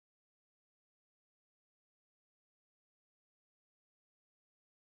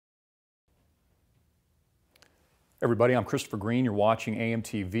Everybody, I'm Christopher Green. You're watching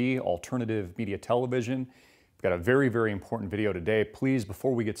AMTV, Alternative Media Television. We've got a very important video today. Please,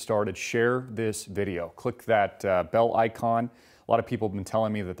 before we get started, share this video. Click that bell icon. A lot of people have been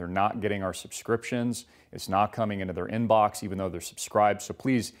telling me that they're not getting our subscriptions. It's not coming into their inbox, even though they're subscribed. So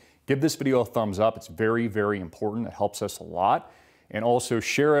please give this video a thumbs up. It's very important. It helps us a lot. And also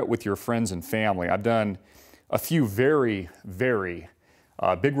share it with your friends and family. I've done a few very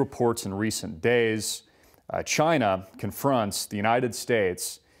big reports in recent days. China confronts the United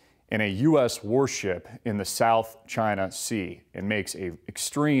States in a U.S. warship in the South China Sea and makes an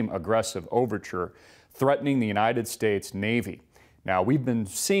extreme aggressive overture threatening the United States Navy. Now, we've been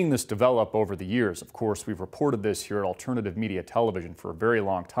seeing this develop over the years. Of course, we've reported this here at Alternative Media Television for a very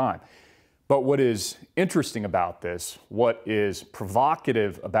long time. But what is interesting about this, what is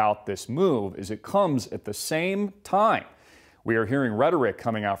provocative about this move, is it comes at the same time we are hearing rhetoric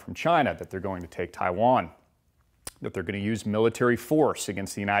coming out from China that they're going to take Taiwan, that they're going to use military force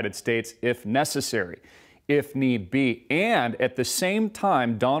against the United States if necessary, if need be. And at the same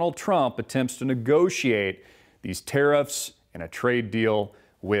time, Donald Trump attempts to negotiate these tariffs and a trade deal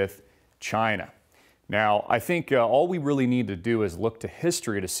with China. Now, I think all we really need to do is look to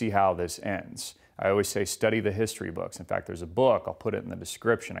history to see how this ends. I always say study the history books. In fact, there's a book, I'll put it in the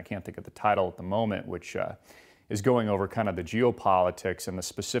description, I can't think of the title at the moment, which is going over kind of the geopolitics and the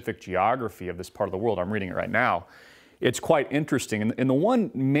specific geography of this part of the world. I'm reading it right now. It's quite interesting. And the one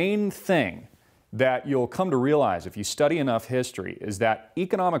main thing that you'll come to realize if you study enough history is that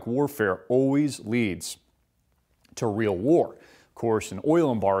economic warfare always leads to real war. Of course, an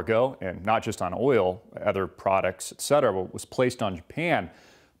oil embargo, and not just on oil, other products, etc., was placed on Japan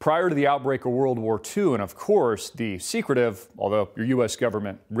prior to the outbreak of World War II. And of course, the secretive, although your U.S.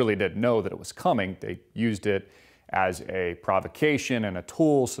 government really didn't know that it was coming, they used it as a provocation and a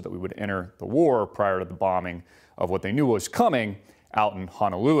tool so that we would enter the war prior to the bombing of what they knew was coming out in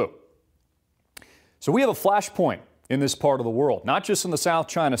Honolulu. So we have a flashpoint in this part of the world, not just in the South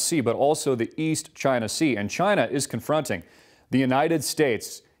China Sea, but also the East China Sea. And China is confronting the United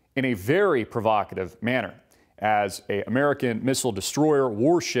States in a very provocative manner as an American missile destroyer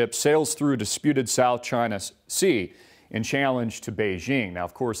warship sails through disputed South China Sea in challenge to Beijing. Now,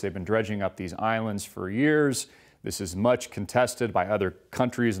 of course, they've been dredging up these islands for years. This is much contested by other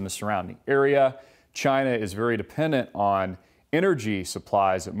countries in the surrounding area. China is very dependent on energy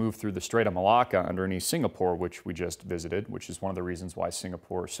supplies that move through the Strait of Malacca underneath Singapore, which we just visited, which is one of the reasons why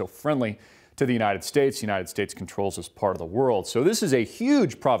Singapore is so friendly to the United States. The United States controls this part of the world. So this is a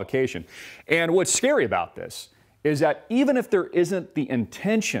huge provocation. And what's scary about this is that even if there isn't the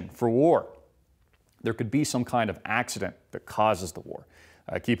intention for war, there could be some kind of accident that causes the war.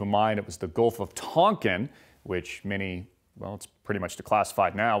 Keep in mind, it was the Gulf of Tonkin, which many, well, it's pretty much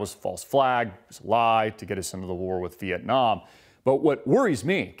declassified now, was a false flag, it was a lie to get us into the war with Vietnam. But what worries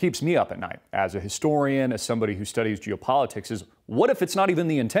me, keeps me up at night as a historian, as somebody who studies geopolitics, is what if it's not even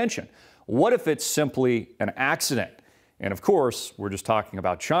the intention? What if it's simply an accident? And of course, we're just talking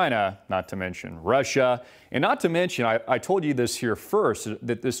about China, not to mention Russia, and not to mention, I told you this here first,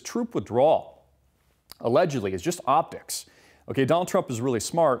 that this troop withdrawal allegedly is just optics. Okay, Donald Trump is really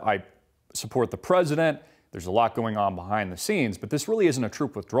smart. I support the president. There's a lot going on behind the scenes, but this really isn't a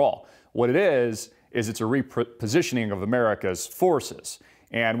troop withdrawal. What it is it's a repositioning of America's forces.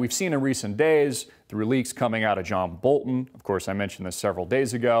 And we've seen in recent days, through leaks coming out of John Bolton, of course, I mentioned this several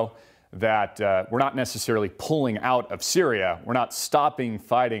days ago, that we're not necessarily pulling out of Syria. We're not stopping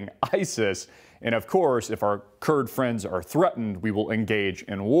fighting ISIS. And of course, if our Kurd friends are threatened, we will engage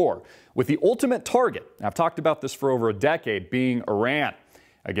in war. With the ultimate target, and I've talked about this for over a decade, being Iran.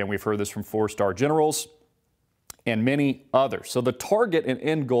 Again, we've heard this from four-star generals and many others. So the target and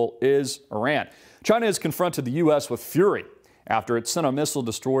end goal is Iran. China has confronted the U.S. with fury after it sent a missile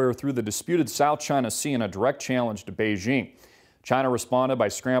destroyer through the disputed South China Sea in a direct challenge to Beijing. China responded by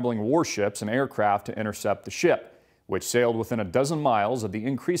scrambling warships and aircraft to intercept the ship, which sailed within a dozen miles of the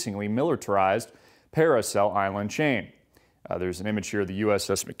increasingly militarized Paracel Island chain. There's an image here of the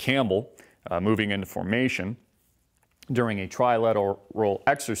USS McCampbell moving into formation during a trilateral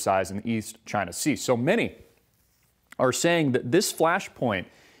exercise in the East China Sea. So many are saying that this flashpoint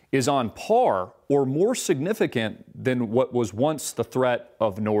is on par or more significant than what was once the threat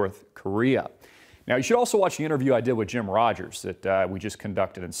of North Korea. Now, you should also watch the interview I did with Jim Rogers that we just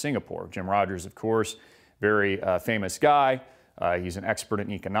conducted in Singapore. Jim Rogers, of course, very famous guy. He's an expert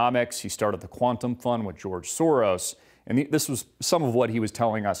in economics. He started the Quantum Fund with George Soros. And this was some of what he was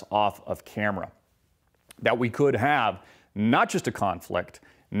telling us off of camera, that we could have not just a conflict,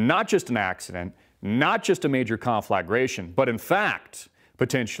 not just an accident, not just a major conflagration, but in fact,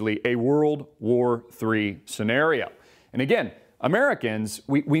 potentially a World War III scenario. And again, Americans,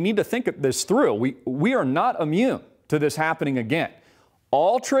 we need to think this through. We are not immune to this happening again.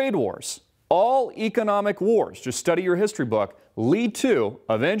 All trade wars, all economic wars, just study your history book, lead to,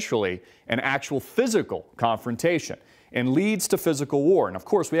 eventually, an actual physical confrontation and leads to physical war. And of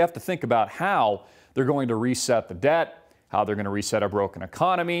course, we have to think about how they're going to reset the debt, how they're going to reset a broken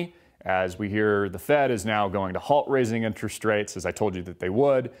economy. As we hear, the Fed is now going to halt raising interest rates, as I told you that they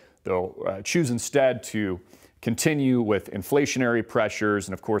would. They'll choose instead to continue with inflationary pressures.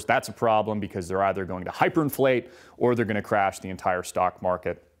 And of course, that's a problem because they're either going to hyperinflate or they're going to crash the entire stock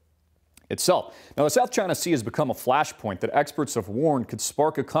market itself. Now, the South China Sea has become a flashpoint that experts have warned could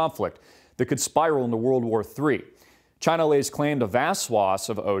spark a conflict that could spiral into World War III. China lays claim to vast swaths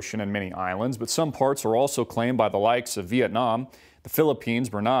of ocean and many islands, but some parts are also claimed by the likes of Vietnam, the Philippines,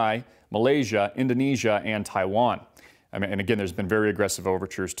 Brunei, Malaysia, Indonesia, and Taiwan. And again, there's been very aggressive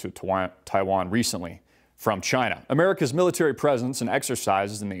overtures to Taiwan recently from China. America's military presence and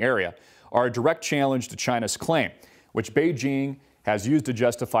exercises in the area are a direct challenge to China's claim, which Beijing has used to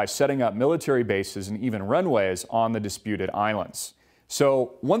justify setting up military bases and even runways on the disputed islands.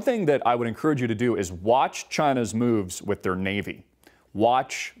 So one thing that I would encourage you to do is watch China's moves with their Navy.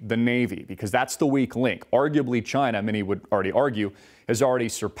 Watch the Navy, because that's the weak link. Arguably, China, many would already argue, has already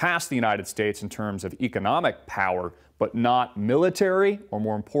surpassed the United States in terms of economic power, but not military, or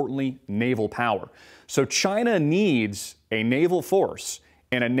more importantly, naval power. So China needs a naval force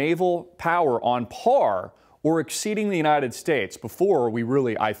and a naval power on par or exceeding the United States before we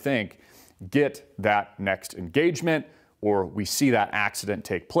really, I think, get that next engagement or we see that accident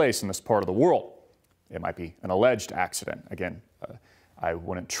take place in this part of the world. It might be an alleged accident. Again, I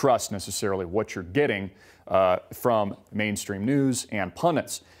wouldn't trust necessarily what you're getting from mainstream news and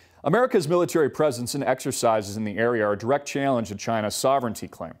pundits. America's military presence and exercises in the area are a direct challenge to China's sovereignty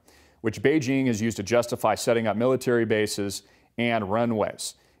claim, which Beijing has used to justify setting up military bases and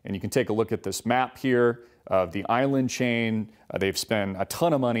runways. And you can take a look at this map here of the island chain. They've spent a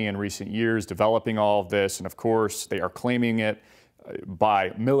ton of money in recent years developing all of this, and of course, they are claiming it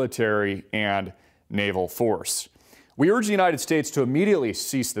by military and naval force. We urge the United States to immediately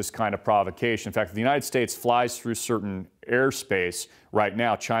cease this kind of provocation. In fact, if the United States flies through certain airspace right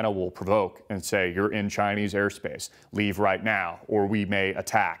now, China will provoke and say, you're in Chinese airspace, leave right now, or we may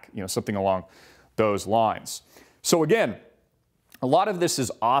attack, something along those lines. So again, a lot of this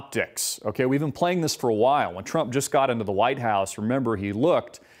is optics, okay? We've been playing this for a while. When Trump just got into the White House, remember, he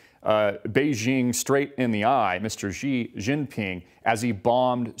looked Beijing straight in the eye, Mr. Xi Jinping, as he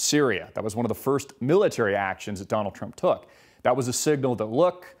bombed Syria. That was one of the first military actions that Donald Trump took. That was a signal that,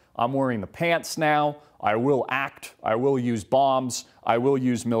 look, I'm wearing the pants now. I will act. I will use bombs. I will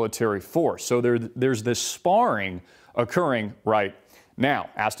use military force. So there's this sparring occurring right now.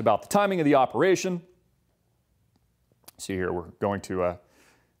 Asked about the timing of the operation. See here, we're going to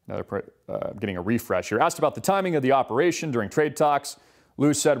getting a refresh here. Asked about the timing of the operation during trade talks,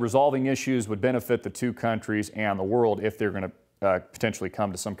 Liu said resolving issues would benefit the two countries and the world if they're going to potentially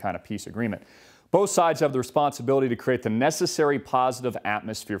come to some kind of peace agreement. Both sides have the responsibility to create the necessary positive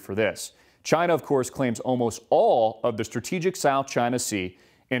atmosphere for this. China, of course, claims almost all of the strategic South China Sea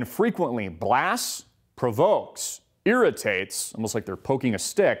and frequently blasts, provokes, irritates, almost like they're poking a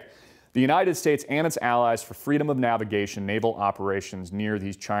stick, the United States and its allies for freedom of navigation naval operations near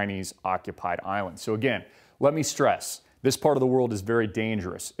these Chinese-occupied islands. So again, let me stress, this part of the world is very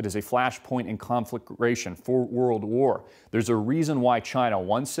dangerous. It is a flashpoint in conflagration for world war. There's a reason why China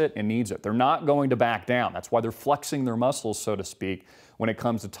wants it and needs it. They're not going to back down. That's why they're flexing their muscles, so to speak, when it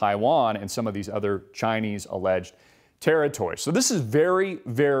comes to Taiwan and some of these other Chinese alleged territories. So this is very,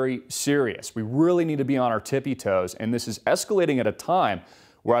 very serious. We really need to be on our tippy toes, and this is escalating at a time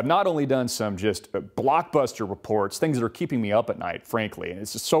where I've not only done some just blockbuster reports, things that are keeping me up at night, frankly, and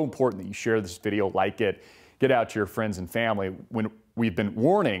it's just so important that you share this video, like it, get out to your friends and family. When we've been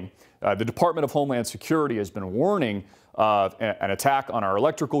warning, the Department of Homeland Security has been warning of an attack on our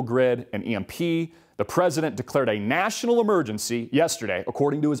electrical grid, an EMP. The president declared a national emergency yesterday,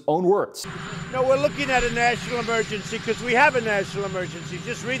 according to his own words. No, we're looking at a national emergency because we have a national emergency.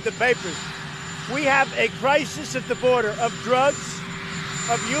 Just read the papers. We have a crisis at the border of drugs,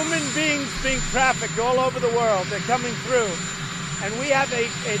 of human beings being trafficked all over the world. They're coming through. And we have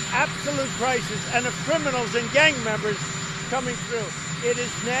an absolute crisis, and of criminals and gang members coming through. It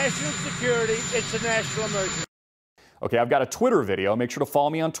is national security. It's a national emergency. Okay, I've got a Twitter video. Make sure to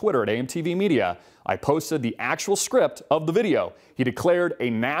follow me on Twitter at AMTV Media. I posted the actual script of the video. He declared a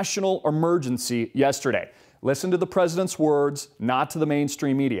national emergency yesterday. Listen to the president's words, not to the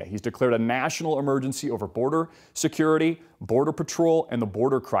mainstream media. He's declared a national emergency over border security, border patrol, and the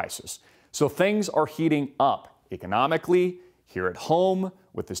border crisis. So things are heating up economically, here at home,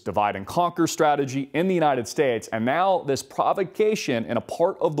 with this divide and conquer strategy in the United States, and now this provocation in a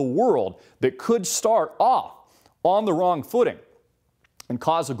part of the world that could start off on the wrong footing and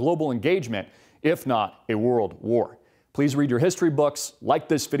cause a global engagement, if not a world war. Please read your history books, like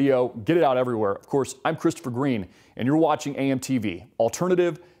this video, get it out everywhere. Of course, I'm Christopher Green, and you're watching AMTV,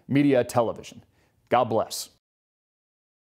 Alternative Media Television. God bless.